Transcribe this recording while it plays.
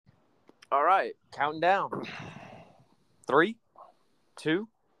All right, counting down. 3, 2,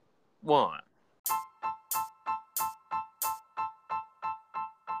 1.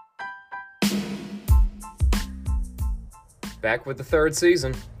 Back with the third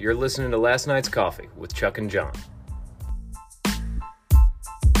season. You're listening to Last Night's Coffee with Chuck and John.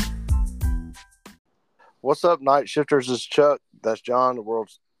 What's up, Night Shifters? This is Chuck. That's John, the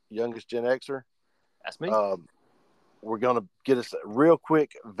world's youngest Gen Xer. That's me. We're going to get us a real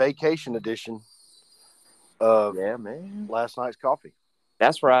quick vacation edition of Last Night's Coffee.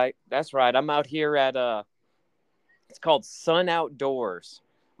 That's right. I'm out here at it's called Sun Outdoors,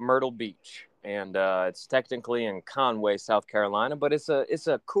 Myrtle Beach, and it's technically in Conway, South Carolina, but it's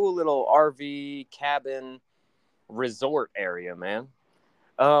a cool little RV cabin resort area, man.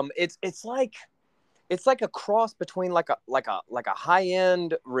 It's like a cross between like a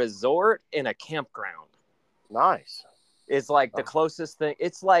high-end resort and a campground. Nice. It's like the closest thing.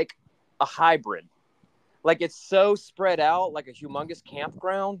 It's like a hybrid. Like it's so spread out, like a humongous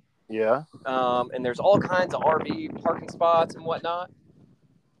campground. Yeah. And there's all kinds of RV parking spots and whatnot.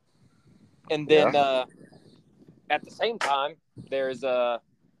 And then at the same time, there's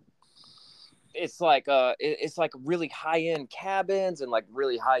it's like really high-end cabins and like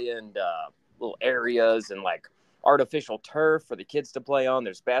really high-end little areas and like artificial turf for the kids to play on.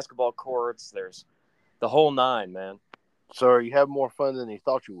 There's basketball courts. There's the whole nine, man. So are you having more fun than you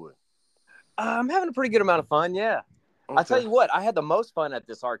thought you would? I'm having a pretty good amount of fun, yeah. Okay. I'll tell you what, I had the most fun at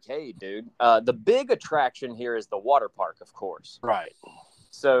this arcade, dude. The big attraction here is the water park, of course. Right.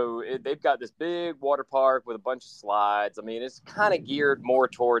 So they've got this big water park with a bunch of slides. I mean, it's kind of geared more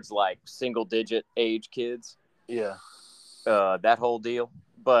towards like single-digit age kids. Yeah. That whole deal.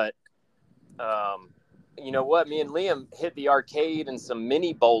 But you know what? Me and Liam hit the arcade and some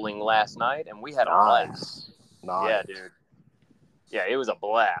mini bowling last night, and we had a blast. Nice. Yeah, dude. Yeah, it was a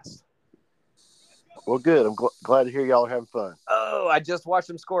blast. Well, good. I'm glad to hear y'all are having fun. Oh, I just watched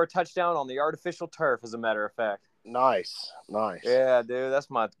them score a touchdown on the artificial turf, as a matter of fact. Nice. Yeah, dude, that's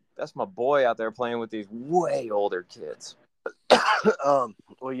my boy out there playing with these way older kids. Well,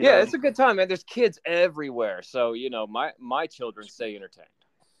 it's a good time, man. There's kids everywhere, so my children stay entertained.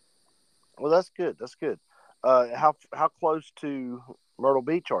 Well, that's good. How close to Myrtle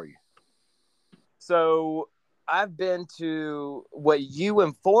Beach are you? So I've been to what you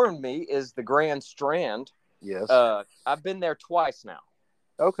informed me is the Grand Strand. Yes. I've been there twice now.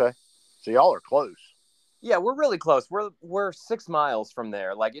 Okay. So y'all are close. Yeah, we're really close. We're 6 miles from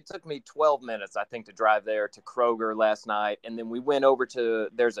there. Like it took me 12 minutes, I think, to drive there to Kroger last night. And then we went over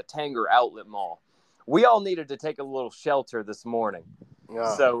there's a Tanger outlet mall. We all needed to take a little shelter this morning.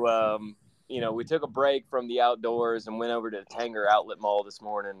 Yeah. So, we took a break from the outdoors and went over to the Tanger outlet mall this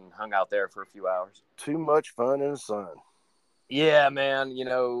morning and hung out there for a few hours. Too much fun in the sun. Yeah, man.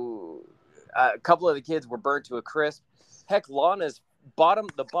 A couple of the kids were burnt to a crisp. Heck, the bottom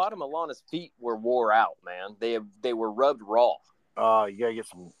of Lana's feet were wore out, man. They were rubbed raw. You gotta get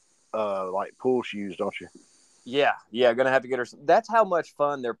some like pool shoes, don't you? Yeah, gonna have to get her some. That's how much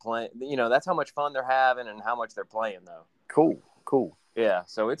fun they're playing. That's how much fun they're having and how much they're playing, though. Cool. Yeah,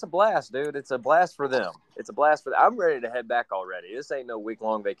 so it's a blast, dude. It's a blast for them. I'm ready to head back already. This ain't no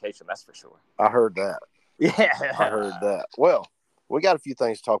week-long vacation, that's for sure. I heard that. Yeah. I heard that. Well, we got a few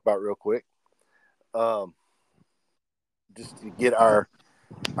things to talk about real quick. Just to get our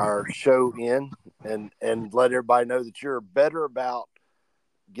show in and let everybody know that you're better about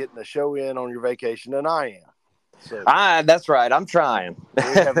getting a show in on your vacation than I am. So that's right. I'm trying. We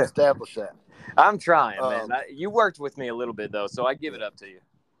have established that. I'm trying, man. You worked with me a little bit, though, so I give it up to you.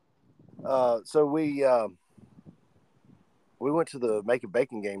 So we went to the Macon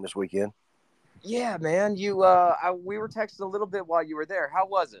Bacon game this weekend. Yeah, man. We were texting a little bit while you were there. How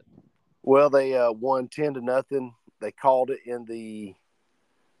was it? Well, they won 10-0. They called it in the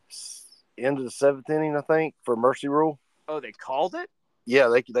end of the 7th inning, I think, for mercy rule. Oh, they called it?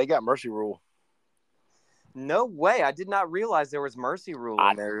 Yeah, they got mercy rule. No way! I did not realize there was mercy rule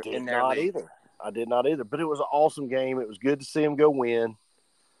in there. I did not either. But it was an awesome game. It was good to see them go win.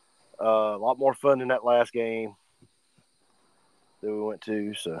 A lot more fun than that last game that we went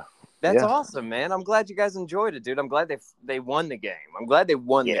to. So that's awesome, man. I'm glad you guys enjoyed it, dude. I'm glad they won the game. I'm glad they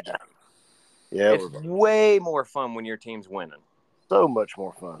won the game. Yeah, it's way more fun when your team's winning. So much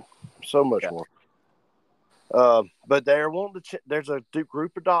more fun. So much more. But they're wanting to. There's a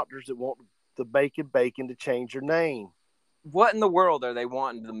group of doctors that want the Macon Bacon to change their name. What in the world are they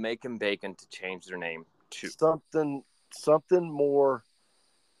wanting the Macon Bacon to change their name to? Something more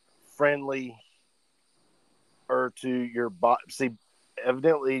friendly, or to your body. See,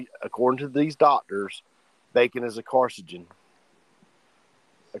 evidently, according to these doctors, bacon is a carcinogen.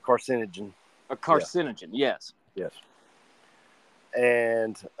 A carcinogen. A carcinogen, yes. Yes.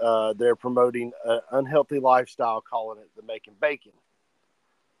 And they're promoting an unhealthy lifestyle, calling it the Macon Bacon.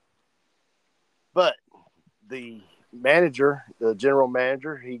 But the manager, the general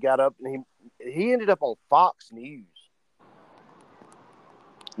manager, he got up and he ended up on Fox News.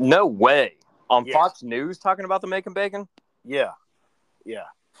 No way. On Yeah. Fox News talking about the Macon Bacon? Yeah. Yeah.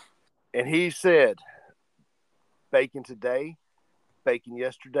 And he said, bacon today, bacon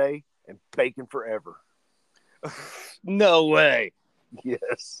yesterday, and bacon forever. No way.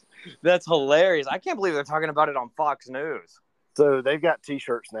 Yes. That's hilarious. I can't believe they're talking about it on Fox News. So they've got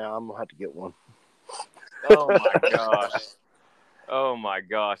T-shirts now. I'm going to have to get one. Oh, my gosh. Oh, my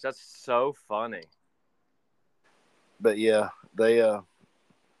gosh. That's so funny. But, yeah, they,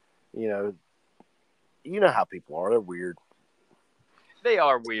 you know how people are. They're weird. They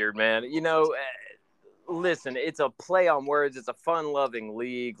are weird, man. You know, listen, it's a play on words. It's a fun-loving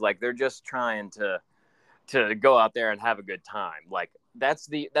league. Like, they're just trying to go out there and have a good time. Like, that's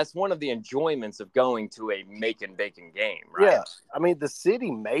one of the enjoyments of going to a Macon Bacon game, right? Yeah. I mean, the city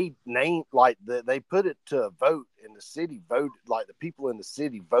made name, like, they put it to a vote, and the city voted, like, the people in the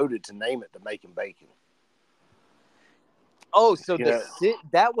city voted to name it the Macon Bacon. Oh, so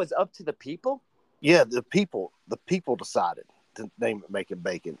that was up to the people? Yeah, the people decided to name it Macon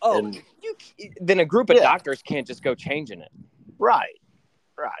Bacon. Oh, and then a group of doctors can't just go changing it. Right.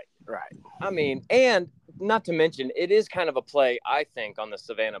 I mean, and not to mention, it is kind of a play, I think, on the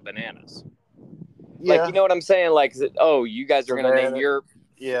Savannah Bananas. Yeah. Like, you know what I'm saying? Like, oh, you guys are going to name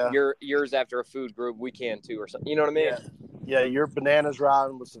yours after a food group. We can too, or something. You know what I mean? Yeah, your bananas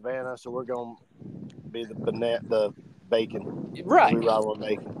riding with Savannah, so we're going to be the bacon. Right. We ride with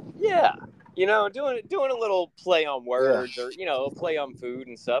bacon. Yeah. You know, doing a little play on words or, you know, play on food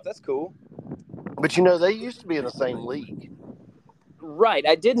and stuff. That's cool. But, you know, they used to be in the same league. Right.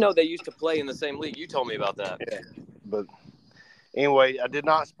 I did know they used to play in the same league. You told me about that. Yeah. But anyway, I did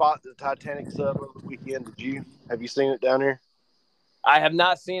not spot the Titanic sub over the weekend. Did you? Have you seen it down here? I have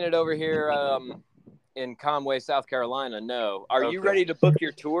not seen it over here in Conway, South Carolina. No. Are you ready to book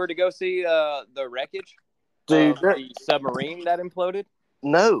your tour to go see the wreckage? Dude, the submarine that imploded?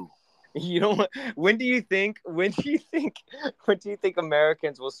 No. You don't. When do you think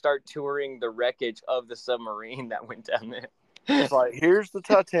Americans will start touring the wreckage of the submarine that went down there? It's like, here's the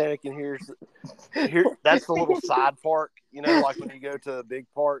Titanic, and that's the little side park, you know, like when you go to a big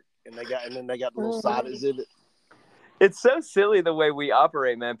park and then they got the little side exhibit. It's so silly the way we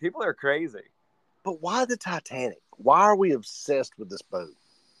operate, man. People are crazy. But why the Titanic? Why are we obsessed with this boat?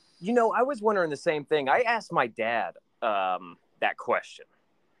 You know, I was wondering the same thing. I asked my dad that question.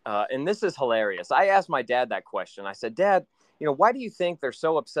 And this is hilarious. I asked my dad that question. I said, Dad, you know, why do you think they're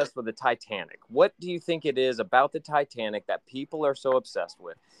so obsessed with the Titanic? What do you think it is about the Titanic that people are so obsessed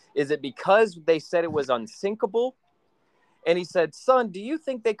with? Is it because they said it was unsinkable? And he said, son, do you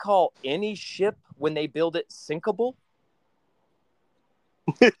think they call any ship when they build it sinkable?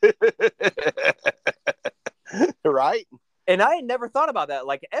 Right? And I had never thought about that.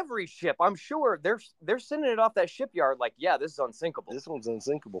 Like every ship, I'm sure they're sending it off that shipyard like, yeah, this is unsinkable. This one's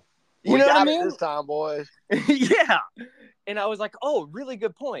unsinkable. You know what I mean? It this time, boys. Yeah. And I was like, oh, really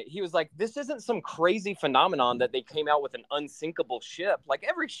good point. He was like, this isn't some crazy phenomenon that they came out with an unsinkable ship. Like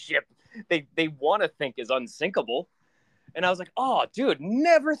every ship they want to think is unsinkable. And I was like, oh, dude,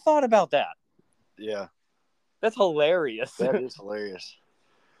 never thought about that. Yeah. That's hilarious. That is hilarious.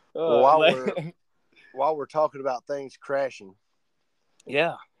 Well, while we're talking about things crashing.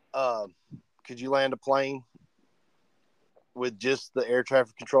 Yeah. Could you land a plane with just the air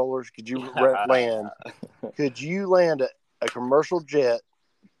traffic controllers? Could you land a commercial jet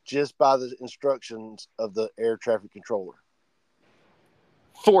just by the instructions of the air traffic controller?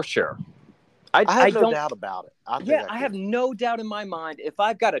 For sure. I have no doubt about it. I have no doubt in my mind. If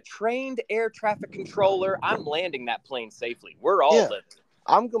I've got a trained air traffic controller, I'm landing that plane safely. We're all living.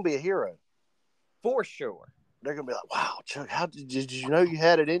 I'm going to be a hero. For sure. They're going to be like, wow, Chuck, how did you know you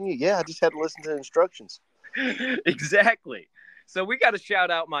had it in you? Yeah, I just had to listen to the instructions. Exactly. So we got to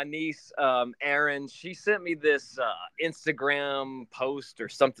shout out my niece, Erin. She sent me this Instagram post or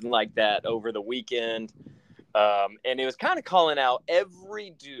something like that over the weekend. And it was kind of calling out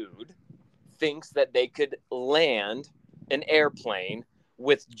every dude thinks that they could land an airplane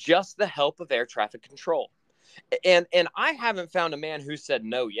with just the help of air traffic control. And I haven't found a man who said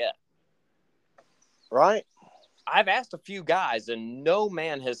no yet. Right? I've asked a few guys and no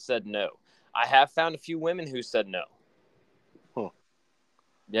man has said no. I have found a few women who said no. Huh.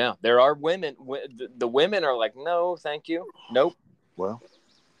 Yeah, there are women. The women are like, no, thank you. Nope. Well,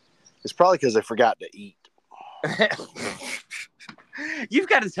 it's probably because they forgot to eat. You've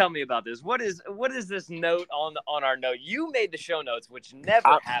got to tell me about this. What is this note on our note? You made the show notes, which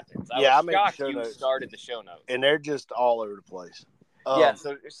never happens. I was made the shocked show you notes, started the show notes. and they're just all over the place. Yeah,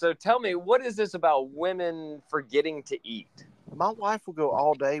 so tell me, what is this about women forgetting to eat? My wife will go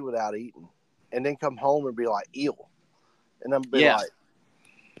all day without eating, and then come home and be like ill, and I'm be like,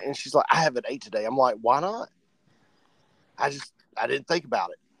 and she's like, I haven't ate today. I'm like, why not? I didn't think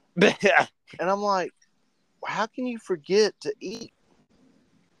about it, and I'm like, how can you forget to eat?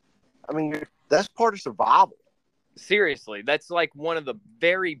 I mean, that's part of survival. Seriously, that's like one of the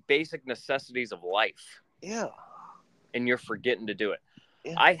very basic necessities of life. Yeah. And you're forgetting to do it.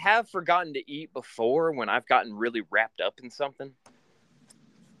 Yeah. I have forgotten to eat before when I've gotten really wrapped up in something,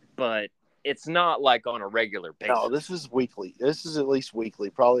 but it's not like on a regular basis. No, this is weekly. This is at least weekly,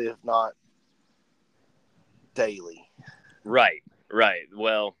 probably if not daily. Right.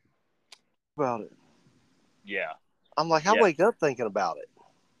 Well, about it. Yeah. I'm like, I wake up thinking about it.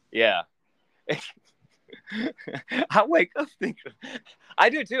 Yeah. I wake up thinking. I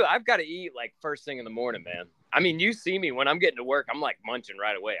do too. I've got to eat like first thing in the morning, man. I mean, you see me when I'm getting to work, I'm like munching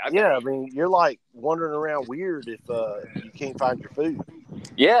right away. I mean, you're like wandering around weird if you can't find your food.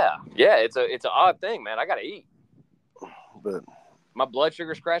 Yeah. It's an odd thing, man. I got to eat. But my blood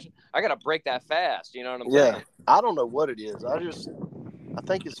sugar's crashing. I got to break that fast. You know what I'm saying? Yeah. I don't know what it is. I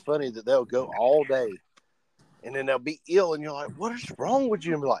think it's funny that they'll go all day and then they'll be ill and you're like, what is wrong with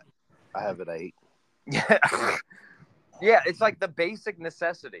you? And be like, I haven't ate. Yeah, it's like the basic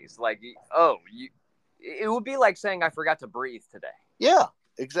necessities. Like, it would be like saying I forgot to breathe today. Yeah,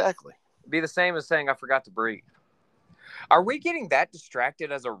 exactly. It'd be the same as saying I forgot to breathe. Are we getting that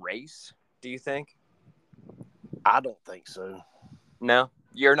distracted as a race, do you think? I don't think so. No?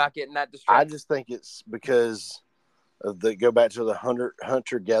 You're not getting that distracted? I just think it's because of go back to the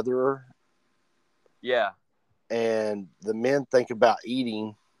hunter-gatherer. Yeah. And the men think about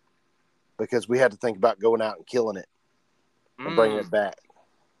eating because we had to think about going out and killing it and bringing it back.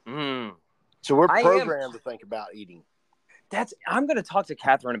 So we're programmed to think about eating. I'm going to talk to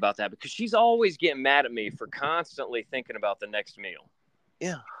Catherine about that because she's always getting mad at me for constantly thinking about the next meal.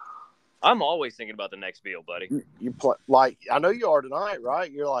 Yeah. I'm always thinking about the next meal, buddy. Like, I know you are tonight,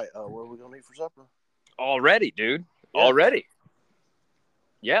 right? You're like, what are we going to eat for supper? Already, dude. Yeah. Already.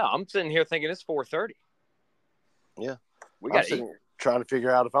 Yeah, I'm sitting here thinking it's 4:30. Yeah. We got to eat. Trying to figure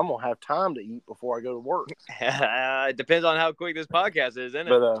out if I'm going to have time to eat before I go to work. It depends on how quick this podcast is, isn't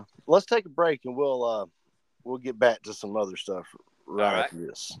it? But let's take a break and we'll get back to some other stuff right after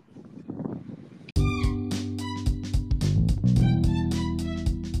this.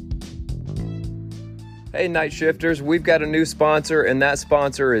 Hey, Night Shifters, we've got a new sponsor, and that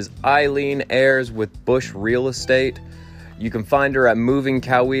sponsor is Eileen Ayers with Bush Real Estate. You can find her at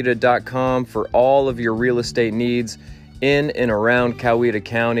movingcoweta.com for all of your real estate needs in and around Coweta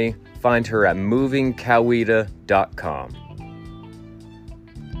County. Find her at movingcoweta.com.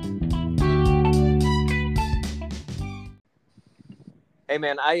 Hey,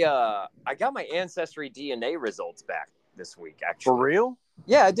 man, I got my Ancestry DNA results back this week, actually. For real?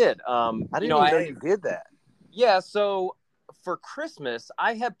 Yeah, I did. I didn't even know you did that. Yeah, so for Christmas,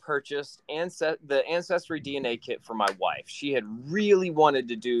 I had purchased the Ancestry DNA kit for my wife. She had really wanted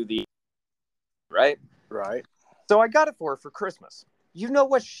to do right? So I got it for her for Christmas. You know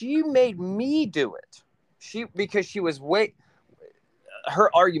what? She made me do it. Because she was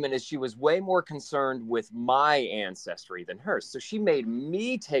her argument is she was way more concerned with my ancestry than hers. So she made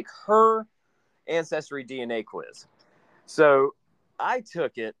me take her Ancestry DNA quiz. So I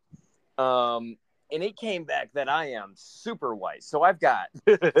took it, and it came back that I am super white. So I've got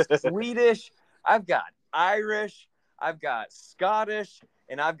Swedish, I've got Irish, I've got Scottish,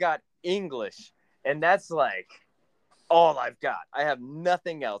 and I've got English. And that's like all I've got. I have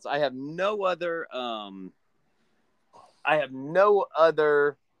nothing else. I have no other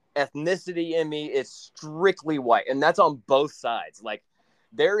ethnicity in me. It's strictly white. And that's on both sides. Like,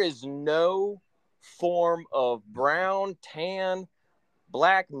 there is no form of brown, tan,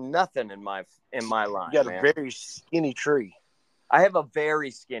 black, nothing in my line. You got a very skinny tree. I have a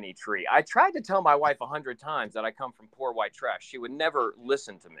very skinny tree. I tried to tell my wife 100 times that I come from poor white trash. She would never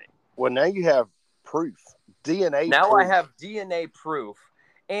listen to me. Well, now you have proof. DNA now proof. I have DNA proof,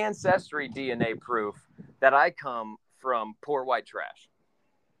 Ancestry DNA proof that I come from poor white trash.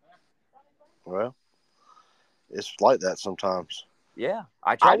 Well, it's like that sometimes. Yeah,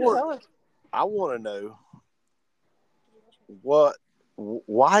 I tried to tell it. I want to know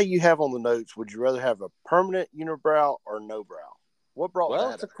why you have on the notes. Would you rather have a permanent unibrow or no brow? What brought that? Well,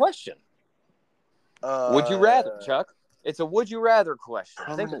 it's a question. Would you rather, Chuck? It's a would you rather question.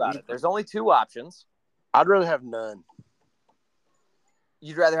 Think about it. There's only two options. I'd rather have none.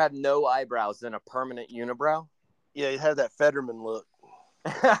 You'd rather have no eyebrows than a permanent unibrow? Yeah, you have that Fetterman look.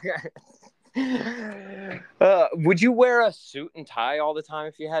 Would you wear a suit and tie all the time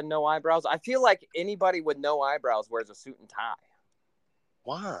if you had no eyebrows? I feel like anybody with no eyebrows wears a suit and tie.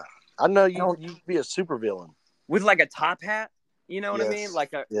 Why? I know you'd be a supervillain. With like a top hat, you know what I mean? Yes.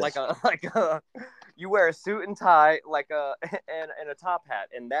 Like a Yes. like a you wear a suit and tie like a and a top hat,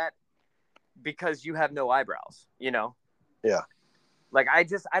 and that because you have no eyebrows, you know? Yeah. Like I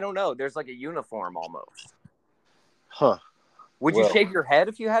don't know. There's like a uniform almost. Huh. Would you shave your head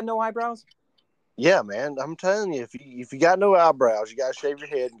if you had no eyebrows? Yeah, man. I'm telling you, if you got no eyebrows, you gotta shave your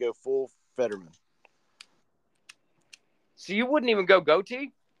head and go full Fetterman. So you wouldn't even go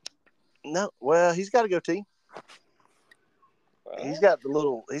goatee? No, well, he's got a goatee. He's got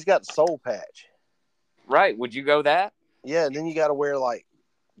the soul patch. Right. Would you go that? Yeah, and then you got to wear like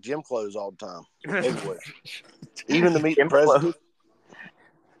gym clothes all the time, everywhere, even to meet the president.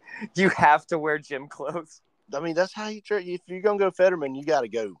 You have to wear gym clothes. I mean, that's how you treat. If you're gonna go Fetterman, you got to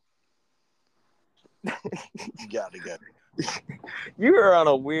go. You got to go. You are on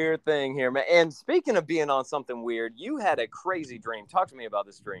a weird thing here, man. And speaking of being on something weird, you had a crazy dream. Talk to me about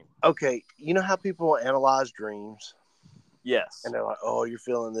this dream. Okay, you know how people analyze dreams? Yes. And they're like, "Oh, you're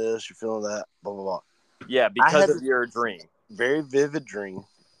feeling this, you're feeling that, blah blah blah." Yeah, because of your dream. Very vivid dream.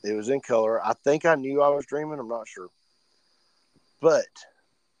 It was in color. I think I knew I was dreaming. I'm not sure, but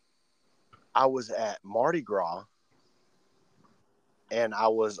I was at Mardi Gras, and I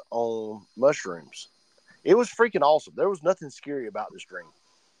was on mushrooms. It was freaking awesome. There was nothing scary about this dream.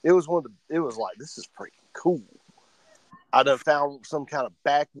 It was it was like, this is pretty cool. I done found some kind of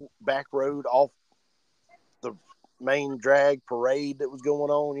back road off the main drag parade that was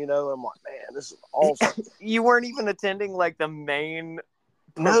going on, you know. I'm like, man, this is awesome. You weren't even attending like the main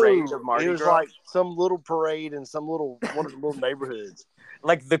parade of Mardi Gras? It was like some little parade in some one of the little neighborhoods.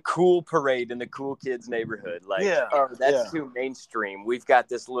 Like the cool parade in the cool kids neighborhood. Like, that's too mainstream. We've got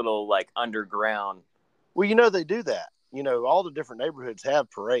this little like underground. Well, you know, they do that. You know, all the different neighborhoods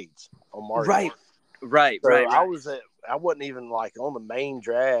have parades on Mardi Gras. Right. I wasn't even like on the main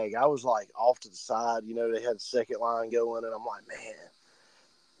drag. I was like off to the side. You know, they had the second line going, and I'm like, man,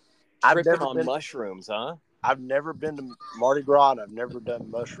 I've never been on mushrooms, huh? I've never been to Mardi Gras, and I've never done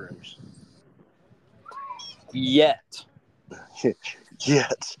mushrooms yet.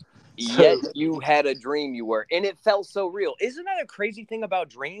 Yet You had a dream you were, and it felt so real. Isn't that a crazy thing about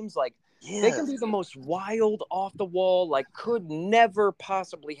dreams? Like, they can be the most wild, off the wall, like could never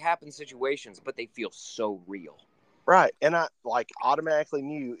possibly happen situations, but they feel so real. Right. And I like automatically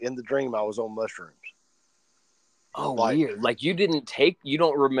knew in the dream I was on mushrooms. Oh, weird. Like you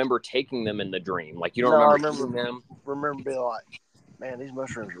don't remember taking them in the dream. Like you don't remember them. Remember being like, man, these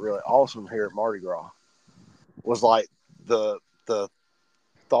mushrooms are really awesome here at Mardi Gras. Was like the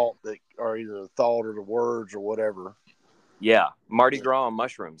thought that, or either the thought or the words or whatever. Yeah. Mardi Gras on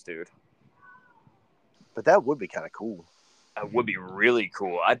mushrooms, dude. But that would be kind of cool. That would be really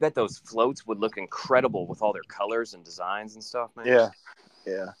cool. I bet those floats would look incredible with all their colors and designs and stuff, man.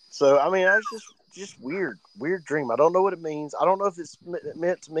 Yeah. So, I mean, that's just weird dream. I don't know what it means. I don't know if it's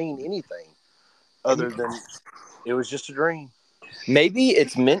meant to mean anything other than it was just a dream. Maybe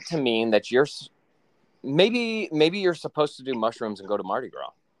it's meant to mean that maybe you're supposed to do mushrooms and go to Mardi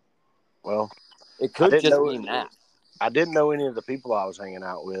Gras. Well, it could just mean that. I didn't know any of the people I was hanging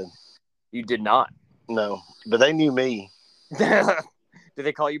out with. You did not? No, but they knew me. Did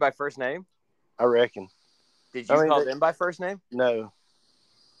they call you by first name? I reckon. Did you call them by first name? No.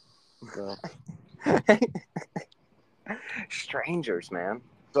 Strangers, man.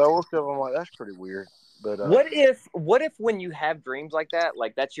 So I woke up, I'm like, that's pretty weird. But what if when you have dreams like that,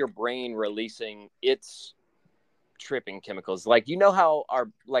 like that's your brain releasing its tripping chemicals? Like, you know how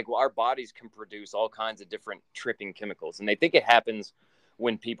our bodies can produce all kinds of different tripping chemicals, and they think it happens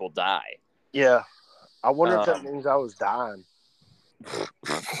when people die. Yeah. I wonder if that means I was dying.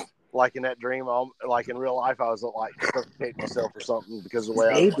 Like in that dream, like in real life, I was like suffocating myself or something because of the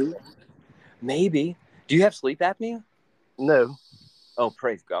way I was. Maybe. Do you have sleep apnea? No. Oh,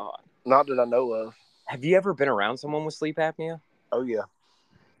 praise God. Not that I know of. Have you ever been around someone with sleep apnea? Oh, yeah.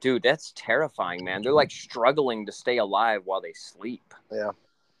 Dude, that's terrifying, man. They're like struggling to stay alive while they sleep. Yeah.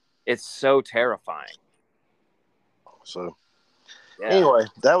 It's so terrifying. So, anyway,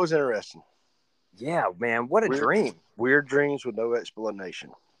 that was interesting. Yeah, man. What a dream. Weird dreams with no explanation.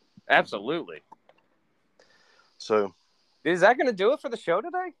 Absolutely. So, is that going to do it for the show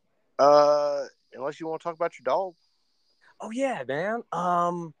today? Unless you want to talk about your dog. Oh, yeah, man.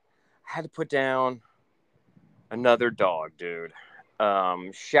 I had to put down another dog, dude.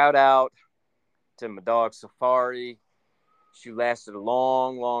 Shout out to my dog Safari. She lasted a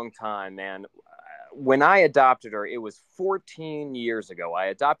long, long time, man. When I adopted her, it was 14 years ago. I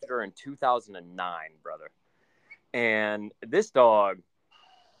adopted her in 2009, brother. And this dog,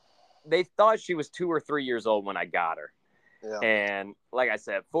 they thought she was 2 or 3 years old when I got her. Yeah. And like I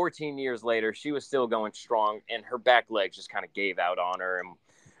said, 14 years later, she was still going strong, and her back legs just kind of gave out on her. And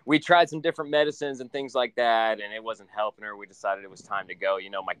we tried some different medicines and things like that, and it wasn't helping her. We decided it was time to go. You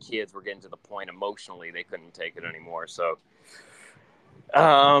know, my kids were getting to the point emotionally they couldn't take it anymore. So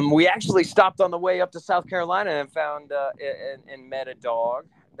we actually stopped on the way up to South Carolina and found and met a dog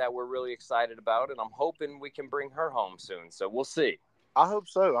that we're really excited about, and I'm hoping we can bring her home soon. So we'll see. I hope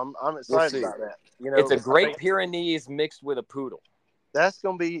so. I'm excited about that. You know, It's a Great Pyrenees mixed with a poodle. That's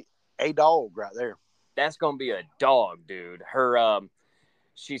gonna be a dog right there. That's gonna be a dog, dude. Her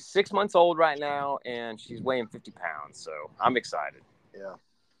she's 6 months old right now, and she's weighing 50 pounds. So I'm excited. Yeah.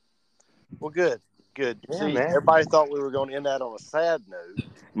 Well, good. Yeah, See, man. everybody thought we were going to end that on a sad note.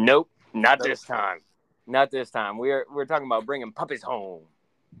 Nope, not this time. Not this time. We're talking about bringing puppies home.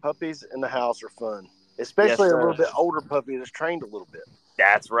 Puppies in the house are fun, especially a little bit older puppy that's trained a little bit.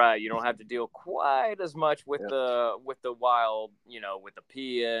 That's right. You don't have to deal quite as much with the wild, you know, with the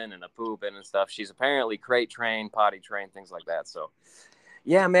peeing and the pooping and stuff. She's apparently crate trained, potty trained, things like that. So,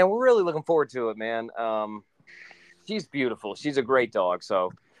 yeah, man, we're really looking forward to it, man. She's beautiful. She's a great dog.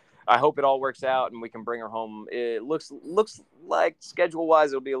 So, I hope it all works out and we can bring her home. It looks like schedule wise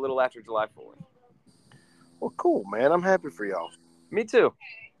it'll be a little after July 4th. Well, cool, man. I'm happy for y'all. Me too.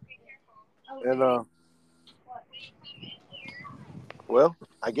 And well,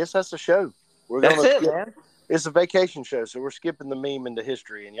 I guess that's the show. That's it, man. It's a vacation show, so we're skipping the meme into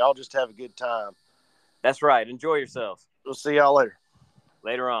history, and y'all just have a good time. That's right. Enjoy yourselves. We'll see y'all later.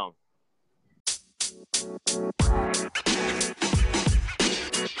 Later on.